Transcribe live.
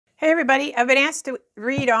Hey everybody, I've been asked to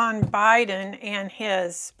read on Biden and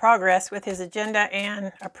his progress with his agenda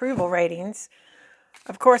and approval ratings.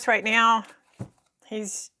 Of course, right now,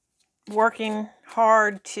 he's working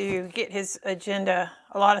hard to get his agenda,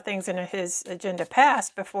 a lot of things in his agenda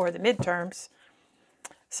passed before the midterms.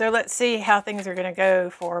 So let's see how things are going to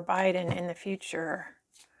go for Biden in the future.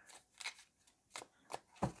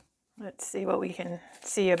 Let's see what we can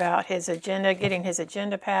see about his agenda, getting his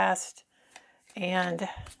agenda passed, and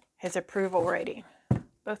his approval rating.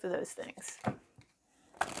 Both of those things.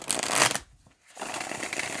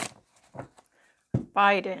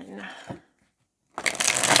 Biden.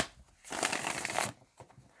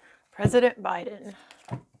 President Biden.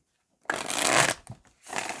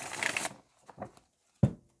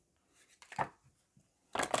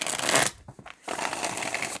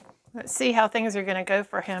 Let's see how things are going to go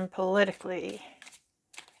for him politically,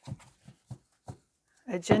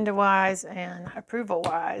 agenda-wise and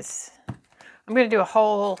approval-wise. I'm going to do a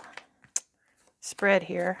whole spread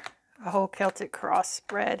here, a whole Celtic cross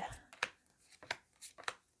spread.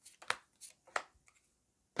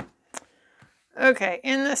 Okay,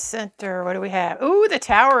 in the center, what do we have? Ooh, the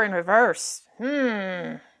tower in reverse.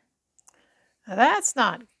 Now that's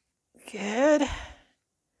not good.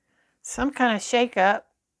 Some kind of shakeup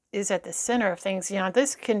is at the center of things. You know,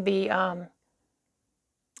 this can be,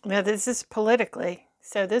 this is politically.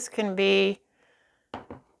 So this can be,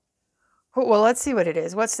 well, let's see what it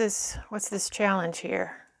is. What's this challenge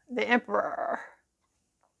here? The Emperor.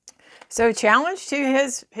 So challenge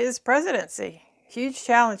to his presidency. Huge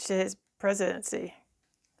challenge to his presidency.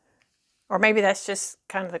 Or maybe that's just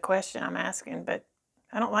kind of the question I'm asking, but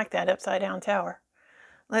I don't like that upside down tower.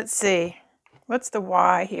 Let's see. What's the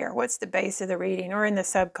why here? What's the base of the reading? Or in the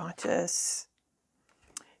subconscious?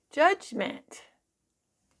 Judgment.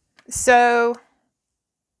 So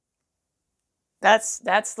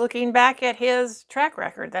that's looking back at his track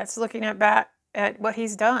record. That's looking back at what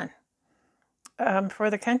he's done for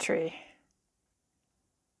the country.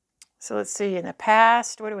 So let's see, in the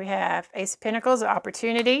past, what do we have? Ace of Pentacles,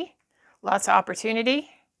 opportunity. Lots of opportunity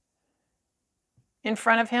in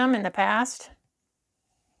front of him in the past.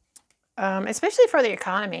 Especially for the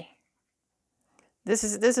economy. This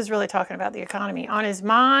is really talking about the economy. On his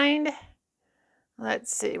mind,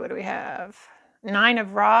 let's see, what do we have? Nine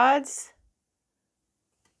of Rods.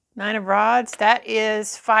 Nine of Rods, that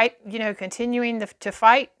is fight, continuing to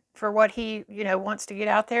fight for what he, wants to get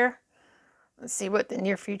out there. Let's see what the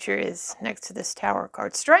near future is next to this Tower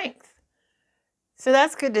card. Strength. So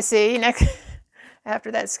that's good to see next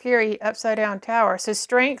after that scary upside down tower. So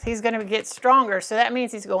strength, he's going to get stronger. So that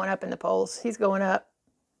means he's going up in the polls. He's going up.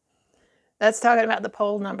 That's talking about the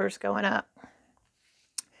poll numbers going up.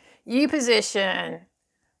 U position.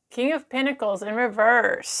 King of Pentacles in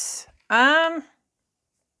reverse.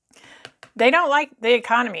 They don't like the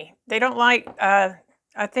economy. They don't like, I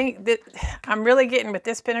think that I'm really getting with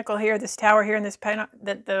this pentacle here, this tower here, and this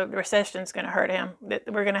that the recession is going to hurt him. That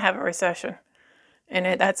we're going to have a recession.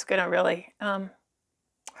 And that's going to really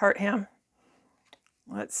hurt him.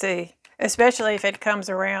 Let's see. Especially if it comes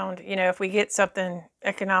around, if we get something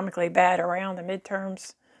economically bad around the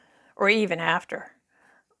midterms or even after.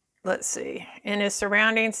 Let's see. In his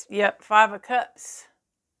surroundings, yep, Five of Cups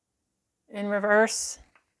in reverse.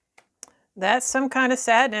 That's some kind of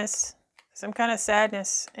sadness. Some kind of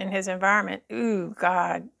sadness in his environment. Ooh,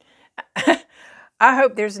 God. I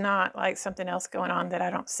hope there's not like something else going on that I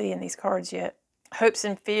don't see in these cards yet. Hopes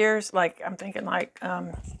and fears, like I'm thinking like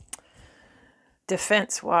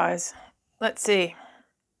defense-wise. Let's see.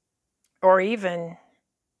 Or even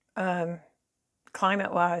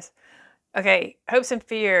climate-wise. Okay, hopes and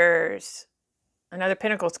fears. Another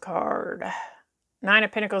Pentacles card. Nine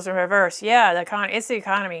of Pentacles in reverse. Yeah, it's the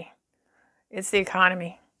economy. It's the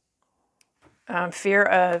economy. Fear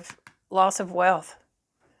of loss of wealth.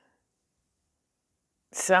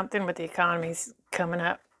 Something with the economy's coming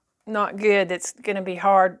up. Not good. That's going to be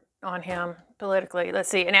hard on him politically. Let's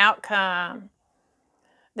see. An outcome.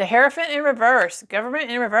 The Hierophant in reverse.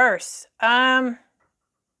 Government in reverse.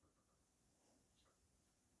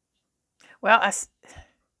 Well,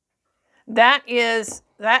 that is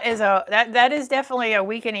definitely a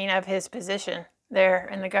weakening of his position there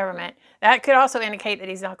in the government. That could also indicate that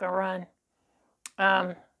he's not going to run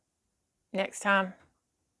next time,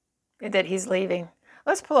 that he's leaving.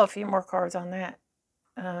 Let's pull a few more cards on that.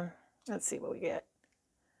 Let's see what we get.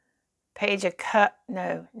 Page of Cups.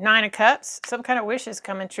 No. Nine of Cups. Some kind of wish is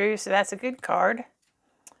coming true, so that's a good card.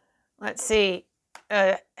 Let's see.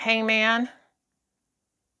 Hangman.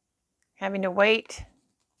 Having to wait.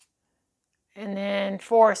 And then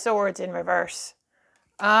Four of Swords in reverse.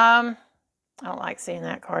 I don't like seeing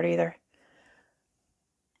that card either.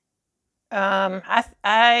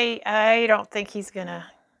 I don't think he's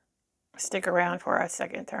gonna stick around for a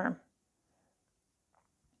second term.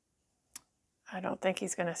 I don't think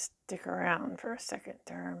he's gonna stick around for a second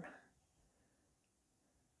term.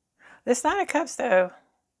 This Nine of Cups, though,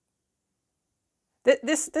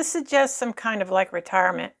 this suggests some kind of like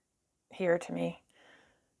retirement here to me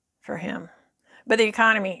for him. But the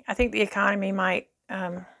economy, I think the economy might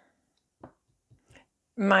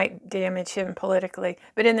damage him politically.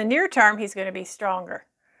 But in the near term, he's going to be stronger.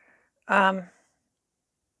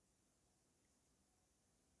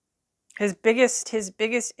 His biggest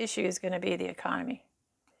issue is going to be the economy.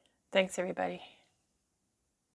 Thanks, everybody.